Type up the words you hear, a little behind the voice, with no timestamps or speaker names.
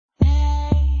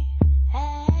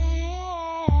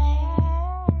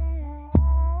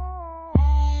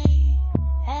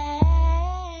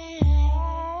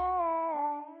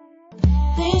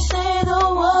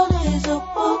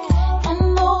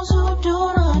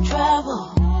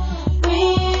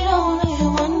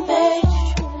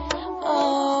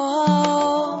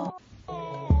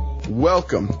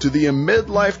Welcome to the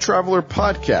Amidlife Traveler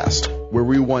Podcast, where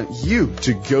we want you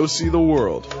to go see the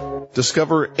world.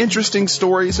 Discover interesting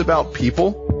stories about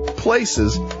people,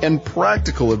 places, and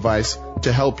practical advice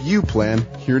to help you plan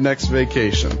your next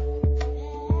vacation.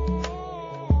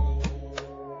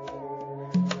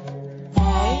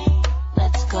 Hey,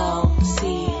 let's go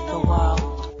see the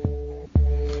world.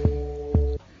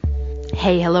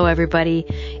 Hey, hello everybody.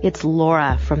 It's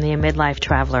Laura from the Amidlife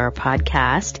Traveler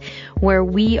Podcast, where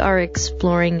we are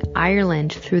exploring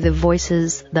Ireland through the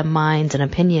voices, the minds, and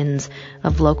opinions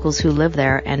of locals who live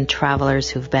there and travelers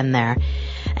who've been there.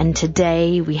 And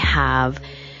today we have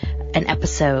an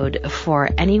episode for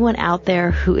anyone out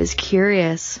there who is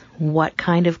curious what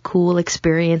kind of cool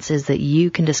experiences that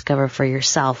you can discover for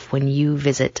yourself when you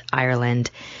visit Ireland.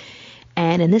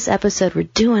 And in this episode, we're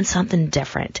doing something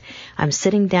different. I'm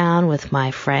sitting down with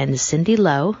my friend Cindy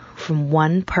Loe from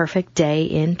One Perfect Day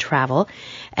in Travel,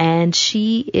 and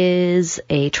she is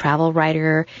a travel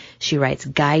writer. She writes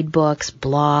guidebooks,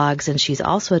 blogs, and she's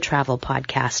also a travel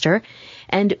podcaster.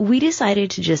 And we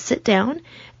decided to just sit down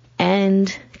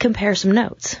and compare some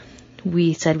notes.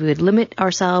 We said we would limit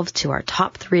ourselves to our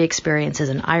top 3 experiences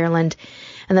in Ireland.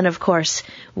 And then, of course,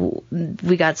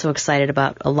 we got so excited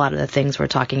about a lot of the things we're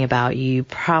talking about, you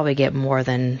probably get more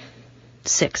than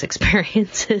 6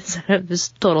 experiences out of this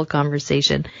total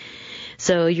conversation.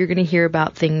 So you're going to hear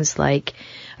about things like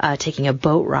taking a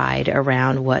boat ride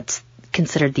around what's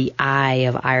considered the eye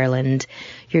of Ireland.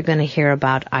 You're going to hear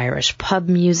about Irish pub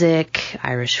music,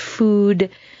 Irish food.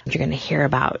 You're going to hear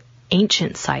about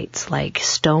ancient sites like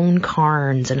stone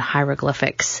cairns and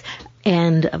hieroglyphics,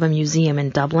 and of a museum in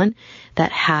Dublin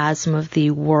that has some of the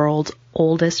world's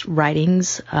oldest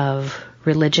writings of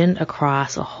religion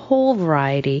across a whole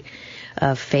variety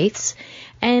of faiths.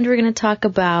 And we're going to talk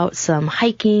about some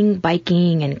hiking,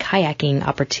 biking, and kayaking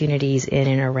opportunities in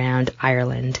and around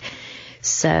Ireland.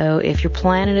 So if you're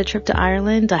planning a trip to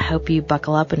Ireland, I hope you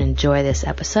buckle up and enjoy this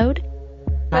episode.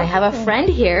 I have a friend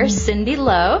here, Cindy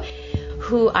Loe,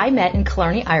 who I met in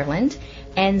Killarney, Ireland.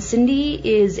 And Cindy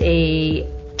is a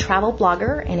travel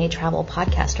blogger and a travel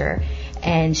podcaster,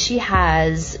 and she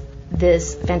has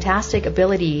this fantastic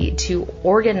ability to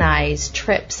organize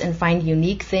trips and find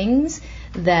unique things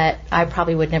that I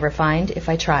probably would never find if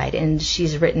I tried. And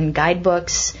she's written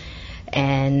guidebooks,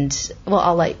 and well,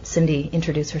 I'll let Cindy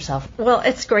introduce herself. Well,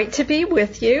 it's great to be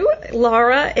with you,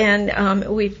 Laura, and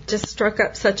we've just struck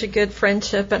up such a good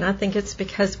friendship, and I think it's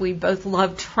because we both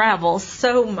love travel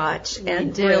so much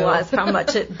and realize how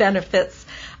much it benefits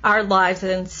our lives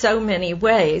in so many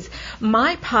ways.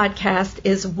 My podcast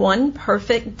is One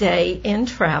Perfect Day in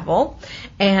Travel,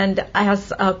 and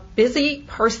as a busy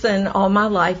person all my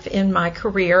life in my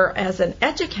career as an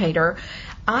educator,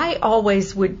 I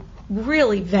always would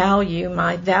really value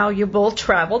my valuable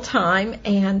travel time,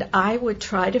 and I would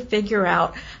try to figure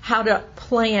out how to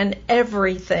plan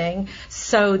everything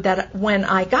so that when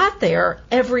I got there,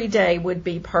 every day would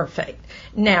be perfect.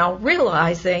 Now,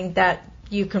 realizing that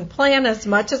you can plan as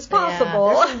much as possible.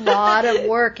 Yeah, there's a lot of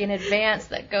work in advance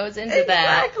that goes into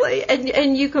that. Exactly.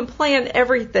 And you can plan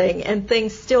everything, and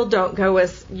things still don't go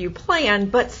as you plan,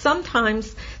 but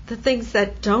sometimes the things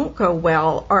that don't go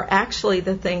well are actually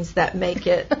the things that make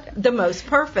it the most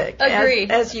perfect.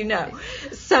 Agreed. As you know.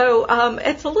 So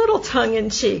it's a little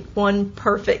tongue-in-cheek, One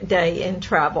Perfect Day in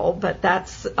Travel, but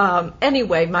that's,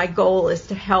 anyway, my goal is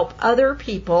to help other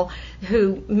people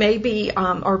who maybe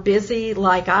are busy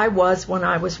like I was when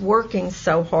I was working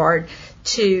so hard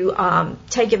to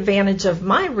take advantage of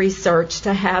my research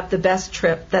to have the best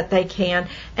trip that they can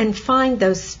and find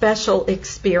those special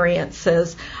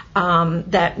experiences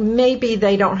that maybe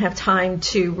they don't have time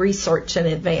to research in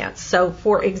advance. So,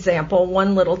 for example,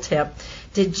 one little tip.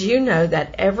 Did you know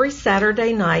that every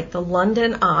Saturday night, the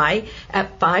London Eye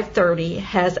at 5:30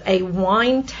 has a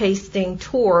wine tasting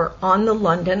tour on the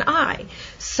London Eye?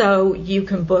 So you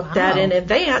can book that in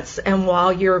advance, and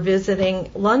while you're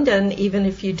visiting London, even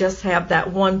if you just have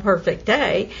that one perfect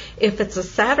day, if it's a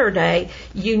Saturday,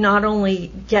 you not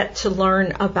only get to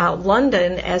learn about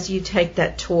London as you take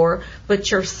that tour, but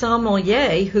your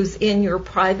sommelier, who's in your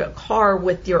private car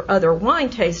with your other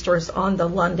wine tasters on the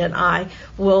London Eye,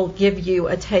 will give you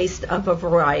a taste of a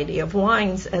variety of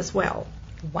wines as well.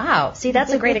 Wow. See,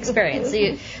 that's a great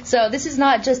experience. So this is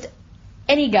not just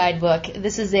any guidebook.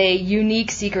 This is a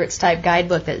unique secrets type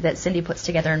guidebook that Cindy puts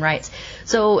together and writes.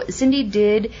 So Cindy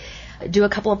did do a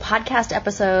couple of podcast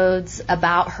episodes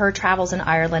about her travels in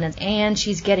Ireland, and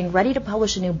she's getting ready to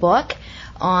publish a new book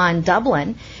on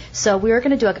Dublin. So we were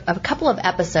going to do a couple of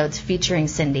episodes featuring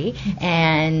Cindy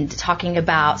and talking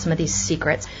about some of these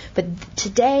secrets. But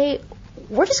today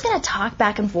we're just going to talk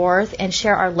back and forth and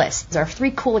share our lists, our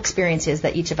 3 cool experiences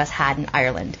that each of us had in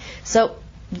Ireland. So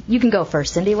you can go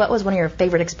first, Cindy. What was one of your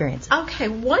favorite experiences? Okay,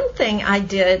 one thing I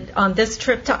did on this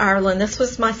trip to Ireland, this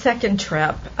was my second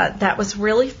trip, that was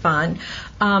really fun.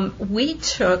 We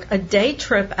took a day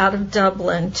trip out of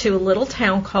Dublin to a little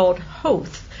town called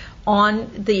Howth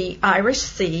on the Irish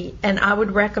Sea, and I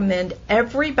would recommend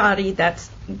everybody that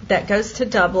goes to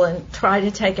Dublin try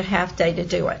to take a half day to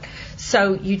do it.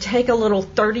 So you take a little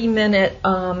 30-minute,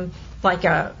 like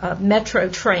a metro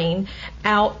train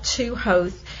out to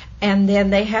Howth, and then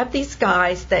they have these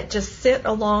guys that just sit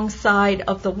alongside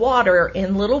of the water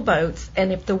in little boats,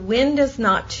 and if the wind is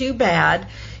not too bad,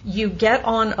 you get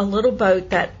on a little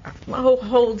boat that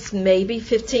holds maybe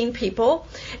 15 people,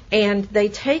 and they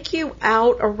take you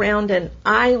out around an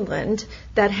island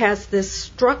that has this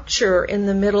structure in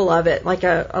the middle of it, like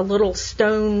a little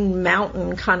stone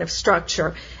mountain kind of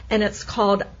structure, and it's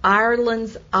called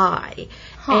Ireland's Eye.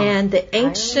 And the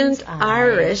ancient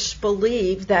Irish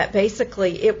believed that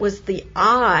basically it was the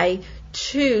eye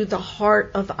to the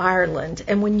heart of Ireland.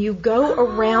 And when you go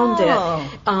around it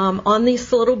on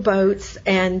these little boats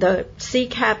and the sea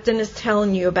captain is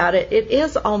telling you about it, it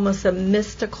is almost a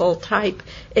mystical type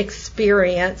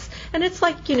experience. And it's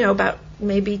like, about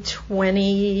maybe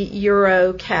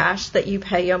 €20 cash that you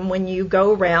pay them when you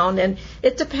go around, and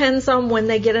it depends on when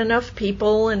they get enough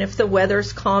people and if the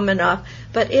weather's calm enough,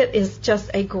 but it is just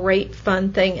a great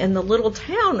fun thing. In the little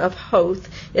town of Howth,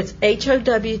 it's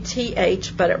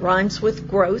Howth, but it rhymes with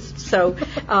growth, so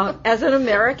as an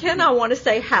American I want to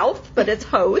say Howth, but it's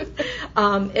Howth.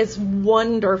 It's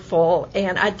wonderful,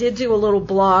 and I did do a little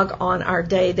blog on our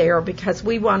day there because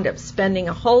we wound up spending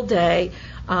a whole day.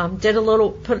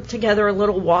 Put together a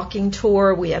little walking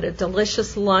tour. We had a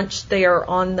delicious lunch there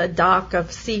on the dock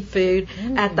of seafood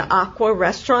at the Aqua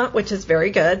restaurant, which is very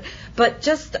good. But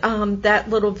just that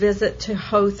little visit to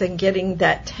Howth and getting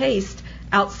that taste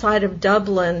outside of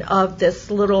Dublin of this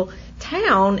little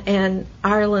town and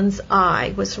Ireland's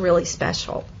Eye was really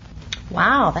special.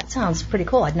 Wow, that sounds pretty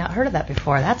cool. I'd not heard of that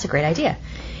before. That's a great idea.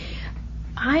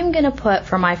 I'm going to put,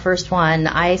 for my first one,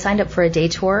 I signed up for a day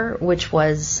tour, which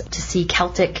was to see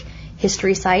Celtic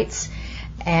history sites.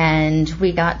 And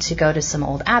we got to go to some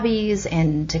old abbeys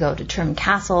and to go to Trim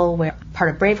Castle, where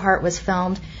part of Braveheart was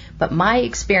filmed. But my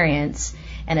experience,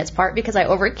 and it's part because I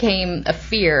overcame a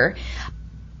fear,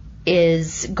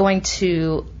 is going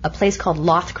to a place called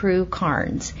Lothcrew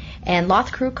Cairns. And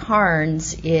Lothcrew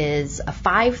Cairns is a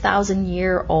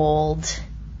 5,000-year-old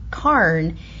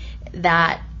cairn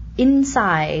that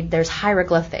inside there's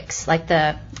hieroglyphics. Like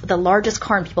the largest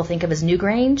cairn people think of as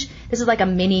Newgrange. This is like a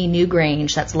mini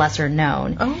Newgrange that's lesser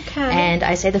known. Okay. And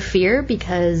I say the fear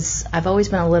because I've always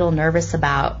been a little nervous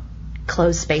about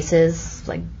closed spaces,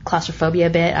 like claustrophobia a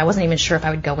bit. I wasn't even sure if I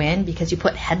would go in because you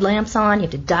put headlamps on, you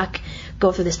have to duck,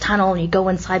 go through this tunnel, and you go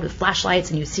inside with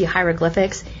flashlights and you see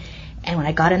hieroglyphics. And when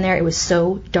I got in there, it was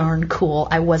so darn cool.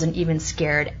 I wasn't even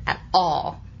scared at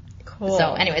all. Cool.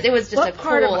 So, anyways, it was just what a cool,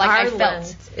 part of like Ireland I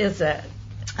felt. Is it?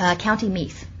 County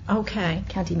Meath. Okay.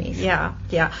 County Meath. Yeah.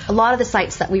 A lot of the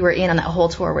sites that we were in on that whole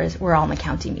tour were all in the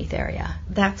County Meath area.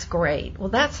 That's great. Well,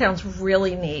 that sounds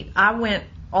really neat. I went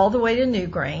all the way to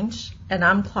Newgrange, and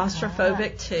I'm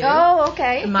claustrophobic too. Oh,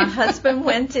 okay. And my husband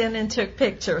went in and took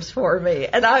pictures for me,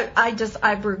 and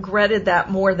I've regretted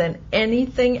that more than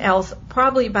anything else.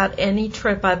 Probably about any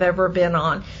trip I've ever been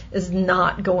on is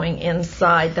not going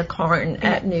inside the cairn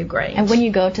at Newgrange. And when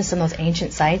you go to some of those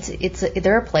ancient sites,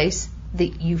 they're a place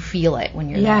that you feel it when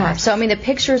you're there. So, I mean, the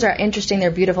pictures are interesting,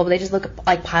 they're beautiful, but they just look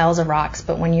like piles of rocks.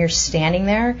 But when you're standing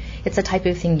there, it's the type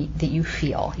of thing that you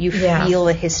feel. You feel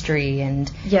the history. And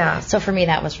so for me,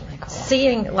 that was really cool.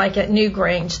 Seeing, like at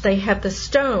Newgrange, they have the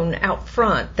stone out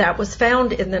front that was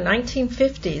found in the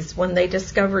 1950s when they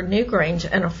discovered Newgrange,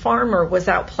 and a farmer was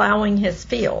out plowing his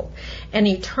field. And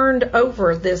he turned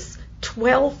over this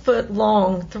 12-foot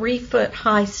long, 3-foot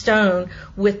high stone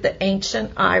with the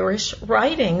ancient Irish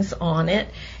writings on it,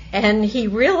 and he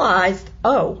realized,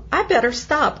 oh, I better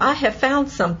stop. I have found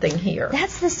something here.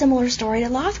 That's the similar story to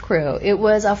Lothcrew. It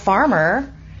was a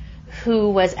farmer who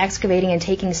was excavating and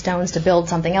taking stones to build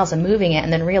something else and moving it,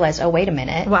 and then realized, oh, wait a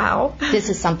minute. Wow. This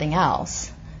is something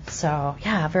else. So,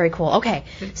 yeah, very cool. Okay,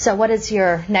 so what is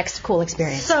your next cool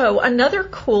experience? So, another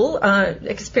cool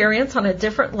experience on a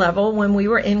different level, when we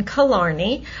were in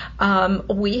Killarney,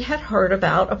 we had heard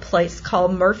about a place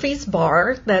called Murphy's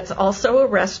Bar that's also a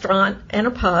restaurant and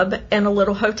a pub and a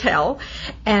little hotel.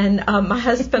 And my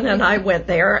husband and I went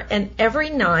there, and every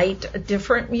night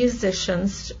different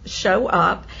musicians show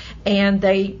up, and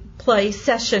they play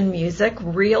session music,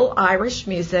 real Irish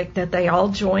music that they all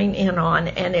join in on,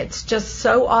 and it's just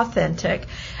so authentic.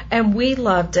 And we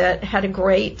loved it, had a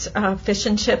great fish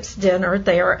and chips dinner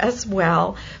there as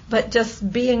well. But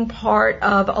just being part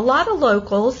of a lot of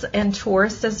locals and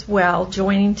tourists as well,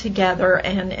 joining together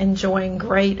and enjoying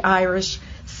great Irish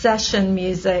session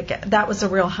music, that was a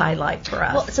real highlight for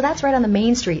us. Well, so that's right on the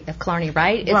main street of Killarney,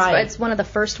 right? Right. It's one of the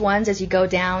first ones as you go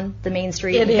down the main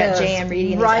street. It You've is. got J.M.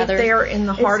 Reedy and right these others. there in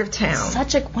the heart of town.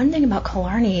 One thing about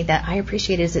Killarney that I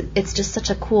appreciate is it's just such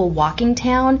a cool walking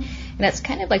town, and that's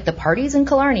kind of like the parties in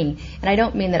Killarney. And I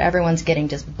don't mean that everyone's getting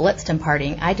just blitzed and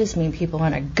partying. I just mean people are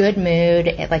in a good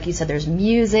mood. Like you said, there's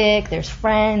music, there's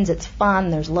friends, it's fun,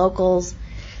 there's locals.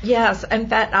 Yes, in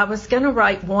fact, I was going to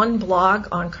write one blog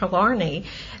on Killarney.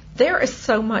 There is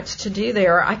so much to do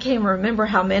there. I can't remember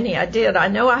how many I did. I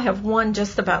know I have one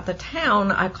just about the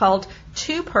town I called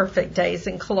 2 Perfect Days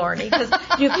in Killarney, because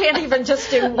you can't even just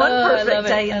do one perfect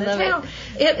day in the town.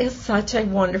 It is such a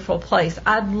wonderful place.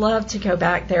 I'd love to go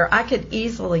back there. I could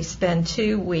easily spend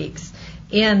 2 weeks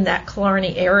in that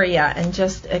Killarney area and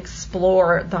just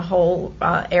explore the whole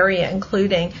area,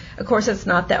 including, of course, it's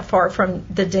not that far from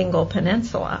the Dingle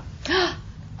Peninsula.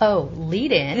 Oh,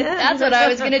 lead in. Yeah. That's what I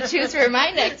was going to choose for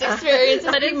my next experience.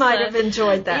 But you might have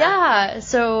enjoyed that. Yeah.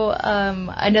 So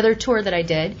another tour that I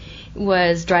did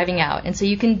was driving out. And so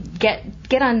you can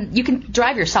you can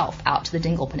drive yourself out to the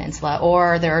Dingle Peninsula,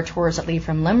 or there are tours that leave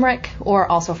from Limerick or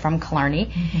also from Killarney.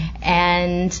 Mm-hmm.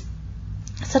 And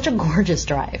such a gorgeous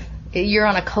drive. You're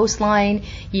on a coastline.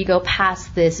 You go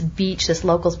past this beach, this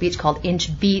locals beach called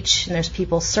Inch Beach, and there's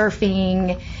people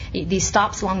surfing. These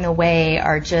stops along the way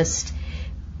are just...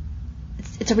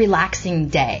 It's a relaxing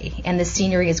day, and the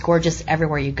scenery is gorgeous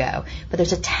everywhere you go. But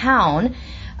there's a town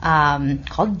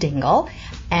called Dingle,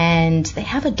 and they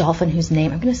have a dolphin whose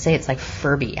name, I'm going to say it's like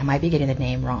Furby. I might be getting the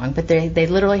name wrong, but they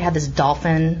literally had this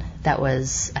dolphin that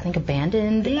was, I think,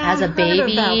 abandoned as a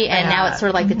baby, and now it's sort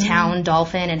of like the town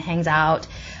dolphin and hangs out.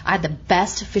 I had the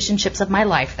best fish and chips of my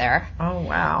life there. Oh,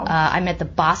 wow. I met the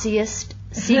bossiest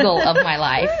seagull of my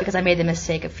life because I made the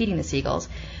mistake of feeding the seagulls.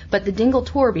 But the Dingle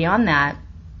tour beyond that,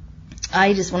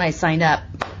 when I signed up,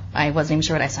 I wasn't even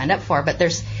sure what I signed up for, but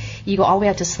you go all the way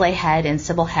up to Sleigh Head and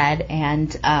Sybil Head,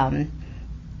 and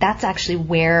that's actually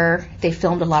where they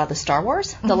filmed a lot of the Star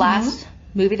Wars, the last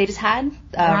movie they just had,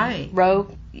 right.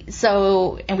 Rogue.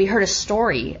 So, and we heard a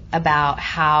story about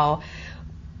how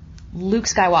Luke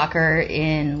Skywalker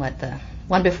in the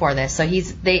one before this, so he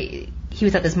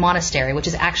was at this monastery, which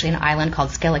is actually an island called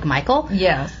Skellig Michael.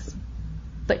 Yes.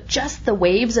 But just the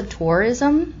waves of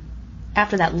tourism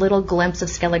after that little glimpse of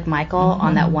Skellig Michael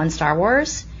on that one Star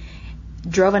Wars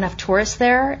drove enough tourists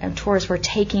there, and tourists were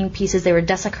taking pieces, they were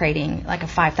desecrating like a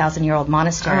 5,000-year-old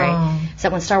monastery. So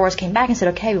when Star Wars came back and said,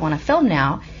 okay, we want to film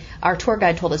now, our tour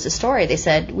guide told us a story. They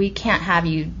said, we can't have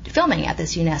you filming at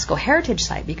this UNESCO heritage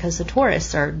site because the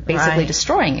tourists are basically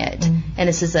destroying it. And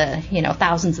this is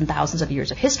thousands and thousands of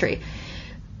years of history.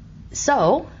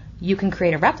 So you can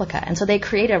create a replica. And so they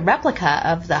create a replica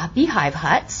of the beehive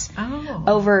huts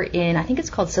over in, I think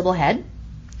it's called Sybil Head,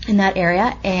 in that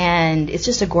area. And it's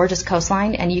just a gorgeous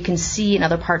coastline. And you can see in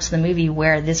other parts of the movie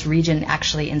where this region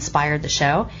actually inspired the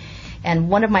show. And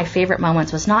one of my favorite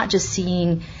moments was not just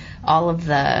seeing all of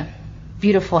the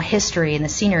beautiful history and the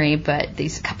scenery, but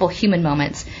these couple human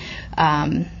moments.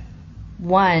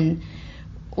 One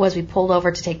was we pulled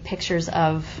over to take pictures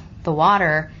of the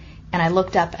water, and I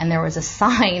looked up, and there was a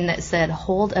sign that said,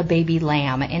 "Hold a baby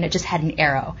lamb," and it just had an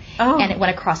arrow, and it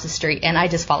went across the street, and I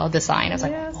just followed the sign. I was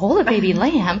like, "Hold a baby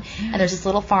lamb," and there's this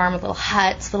little farm with little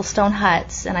huts, little stone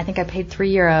huts, and I think I paid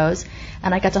 €3,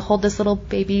 and I got to hold this little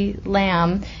baby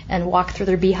lamb and walk through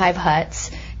their beehive huts,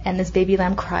 and this baby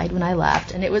lamb cried when I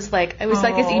left, and it was like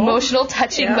this emotional,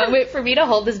 touching moment for me to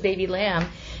hold this baby lamb.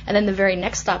 And then the very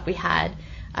next stop we had,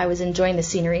 I was enjoying the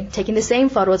scenery, taking the same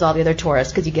photo as all the other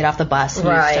tourists, because you get off the bus and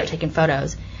you start taking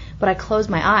photos. But I closed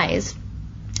my eyes,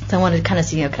 so I wanted to kind of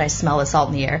see, could I smell the salt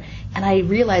in the air? And I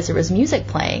realized there was music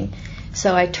playing.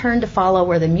 So I turned to follow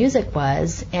where the music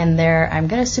was, and there, I'm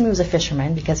going to assume he was a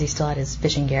fisherman, because he still had his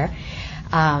fishing gear,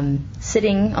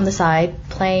 sitting on the side,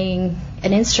 playing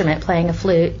an instrument, playing a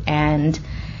flute, and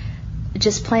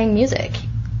just playing music.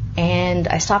 And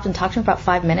I stopped and talked to him for about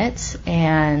 5 minutes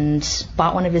and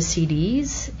bought one of his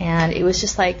CDs, and it was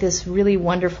just like this really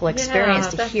wonderful experience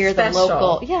to hear the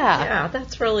local. Yeah,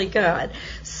 that's really good.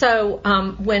 So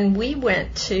when we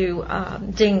went to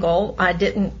Dingle, I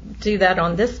didn't do that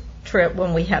on this trip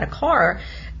when we had a car,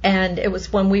 and it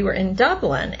was when we were in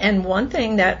Dublin. And one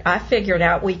thing that I figured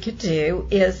out we could do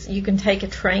is you can take a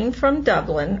train from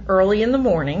Dublin early in the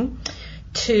morning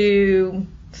to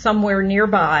somewhere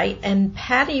nearby, and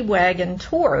paddy wagon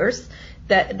tours,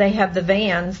 that they have the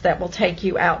vans that will take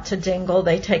you out to Dingle.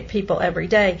 They take people every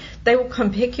day. They will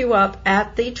come pick you up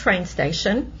at the train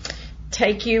station,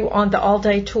 take you on the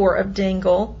all-day tour of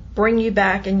Dingle, bring you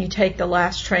back, and you take the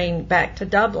last train back to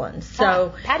Dublin.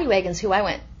 So paddy wagons, who I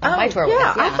went on my tour with.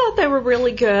 Yeah, I thought they were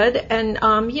really good. And,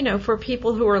 for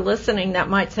people who are listening that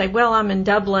might say, well, I'm in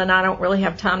Dublin, I don't really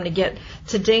have time to get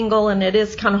to Dingle, and it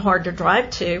is kind of hard to drive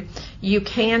to. You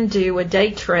can do a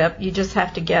day trip. You just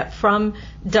have to get from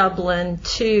Dublin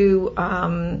to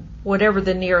whatever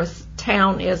the nearest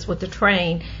town is with the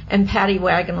train, and paddy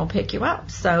wagon will pick you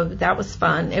up. So that was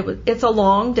fun. It's a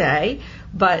long day,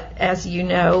 but as you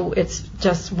know, it's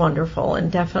just wonderful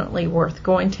and definitely worth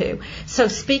going to. So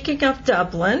speaking of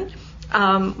Dublin,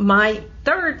 my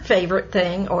third favorite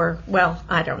thing,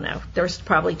 I don't know, there's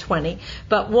probably 20,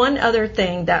 but one other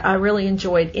thing that I really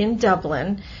enjoyed in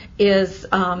Dublin is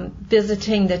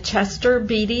visiting the Chester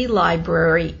Beatty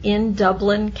Library in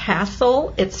Dublin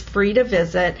Castle. It's free to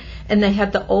visit, and they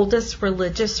have the oldest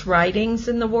religious writings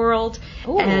in the world.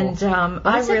 Ooh. And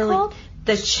what is it called?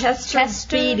 The Chester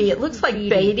Beatty. It looks like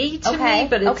Beatty to me,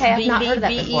 but it's Beatty,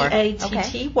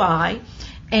 B-E-A-T-T-Y.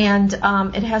 And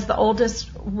it has the oldest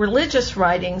religious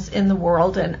writings in the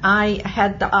world. And I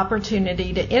had the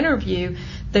opportunity to interview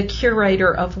the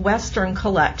curator of Western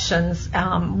collections.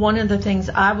 One of the things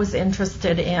I was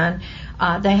interested in,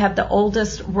 they have the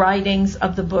oldest writings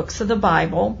of the books of the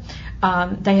Bible.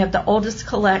 They have the oldest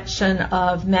collection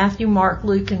of Matthew, Mark,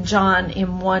 Luke, and John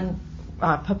in one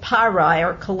papyri,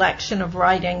 or collection of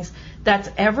writings, that's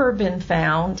ever been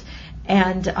found.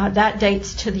 And that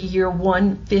dates to the year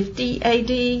 150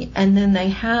 AD. And then they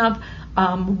have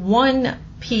one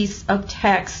piece of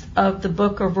text of the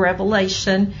book of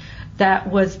Revelation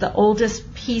that was the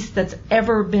oldest piece that's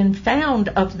ever been found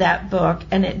of that book,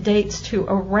 and it dates to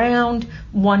around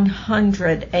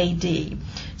 100 AD.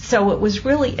 So it was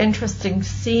really interesting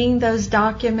seeing those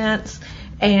documents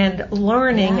and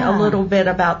learning a little bit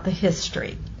about the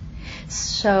history.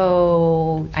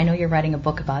 So I know you're writing a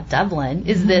book about Dublin.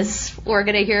 Is this, we're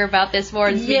going to hear about this more?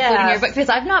 Yes. Because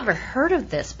I've never heard of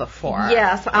this before.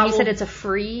 Yes. And you said it's a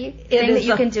free thing that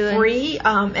you can do? It is free,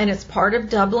 and it's part of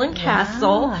Dublin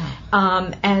Castle.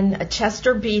 And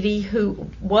Chester Beatty, who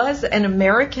was an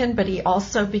American, but he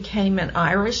also became an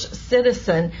Irish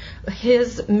citizen,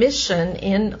 his mission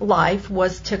in life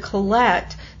was to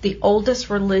collect the oldest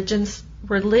religious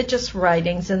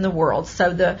writings in the world.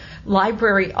 So the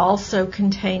library also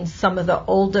contains some of the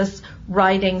oldest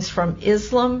writings from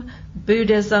Islam,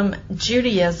 Buddhism,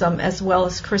 Judaism, as well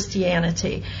as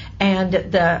Christianity. And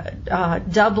the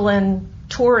Dublin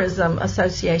Tourism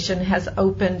Association has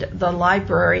opened the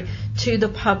library to the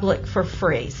public for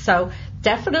free. So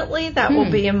definitely that will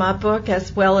be in my book,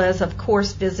 as well as, of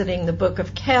course, visiting the Book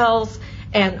of Kells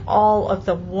and all of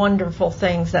the wonderful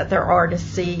things that there are to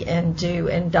see and do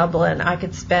in Dublin. I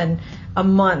could spend a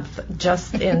month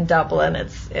just in Dublin.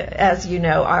 It's, as you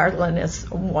know, Ireland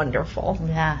is wonderful.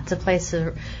 Yeah, it's a place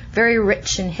very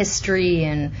rich in history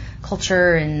and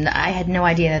culture, and I had no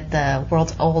idea that the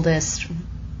world's oldest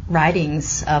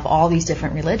writings of all these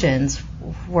different religions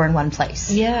were in one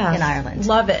place in Ireland.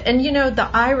 Love it. And the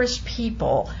Irish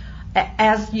people,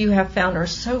 as you have found, are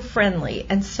so friendly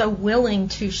and so willing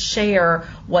to share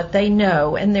what they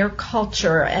know and their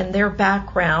culture and their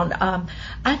background.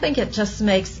 I think it just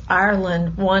makes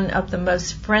Ireland one of the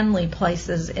most friendly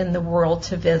places in the world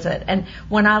to visit. And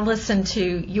when I listen to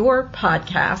your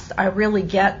podcast, I really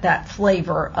get that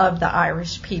flavor of the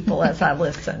Irish people as I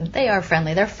listen. They are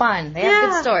friendly. They're fun. They have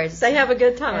good stories. They have a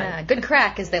good time. Yeah, good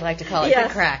crack, as they like to call it. Yes.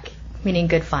 Good crack, meaning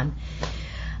good fun.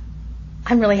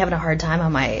 I'm really having a hard time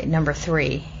on my number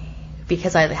 3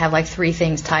 because I have like 3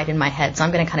 things tied in my head. So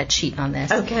I'm going to kind of cheat on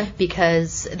this. Okay.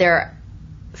 Because they're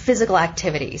physical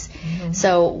activities. Mm-hmm.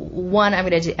 So one, I'm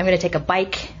going to take a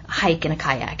bike, a hike, and a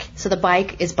kayak. So the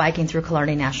bike is biking through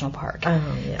Killarney National Park.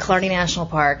 Oh, yes. Killarney National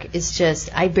Park is just,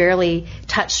 I barely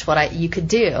touched what you could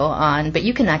do but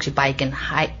you can actually bike and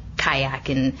hike, kayak,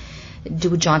 and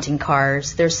do jaunting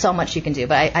cars. There's so much you can do.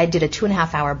 But I did a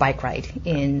 2.5-hour bike ride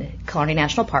in Killarney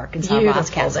National Park in South Ross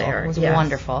Castle. There. It was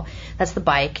wonderful. That's the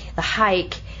bike. The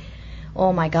hike,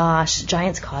 oh my gosh,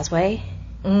 Giant's Causeway.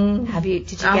 Did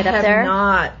you get up there?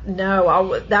 I have not.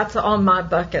 No, that's on my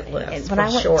bucket list. When I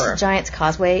went to Giant's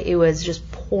Causeway, it was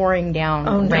just pouring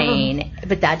down rain,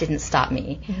 but that didn't stop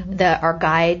me. Mm-hmm. Our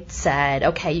guide said,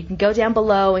 okay, you can go down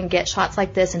below and get shots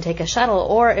like this and take a shuttle,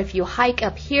 or if you hike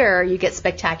up here, you get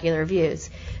spectacular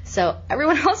views. So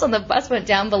everyone else on the bus went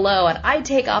down below, and I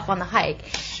take off on the hike.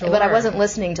 Sure. But I wasn't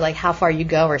listening to how far you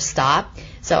go or stop.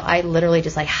 So I literally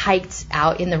just hiked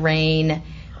out in the rain,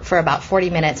 for about 40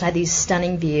 minutes. I had these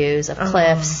stunning views of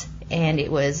cliffs, and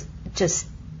it was just,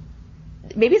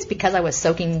 maybe it's because I was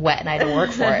soaking wet and I had to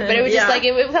work for it, but it was just like,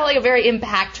 it felt like a very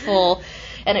impactful,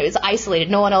 and it was isolated.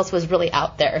 No one else was really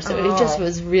out there, so it just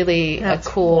was really a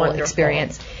cool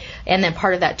experience. And then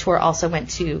part of that tour also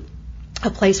went to a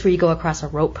place where you go across a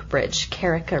rope bridge,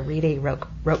 Carrick-a-Rede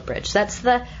rope bridge. That's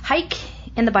the hike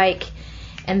and the bike.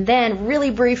 And then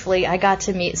really briefly, I got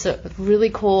to meet a really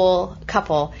cool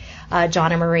couple,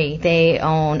 John and Marie. They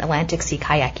own Atlantic Sea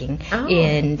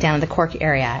Kayaking down in the Cork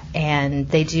area, and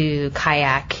they do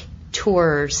kayak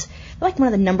tours. They're like one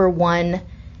of the number one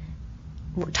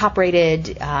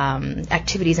top-rated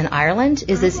activities in Ireland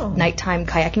is this nighttime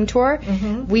kayaking tour.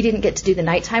 We didn't get to do the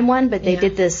nighttime one, but they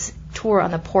did this tour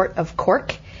on the Port of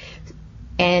Cork.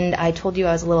 And I told you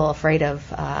I was a little afraid of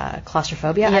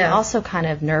claustrophobia. I'm also kind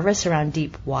of nervous around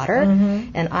deep water.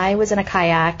 And I was in a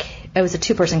kayak. It was a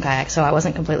two-person kayak, so I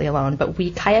wasn't completely alone. But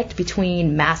we kayaked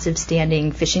between massive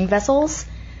standing fishing vessels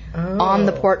on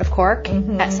the Port of Cork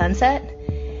at sunset.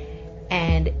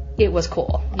 And it was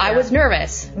cool. I was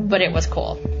nervous, but it was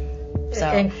cool. So,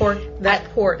 and Cork,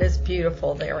 that port is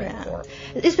beautiful there in Cork.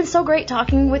 It's been so great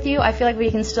talking with you. I feel like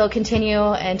we can still continue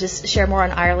and just share more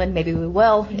on Ireland. Maybe we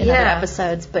will in other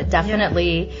episodes, but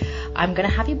definitely I'm going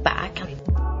to have you back. They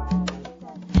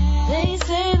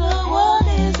say the world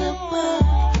is a book.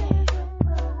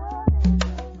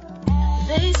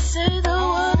 They say the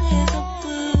world is a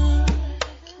book.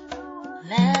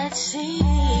 Let's see.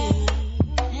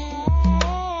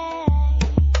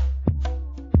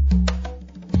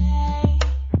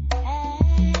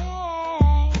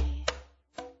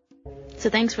 So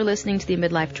thanks for listening to the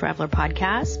Amidlife Traveler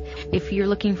podcast. If you're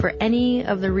looking for any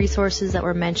of the resources that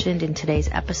were mentioned in today's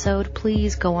episode,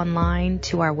 please go online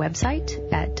to our website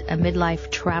at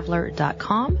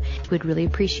amidlifetraveler.com. We'd really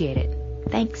appreciate it.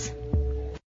 Thanks.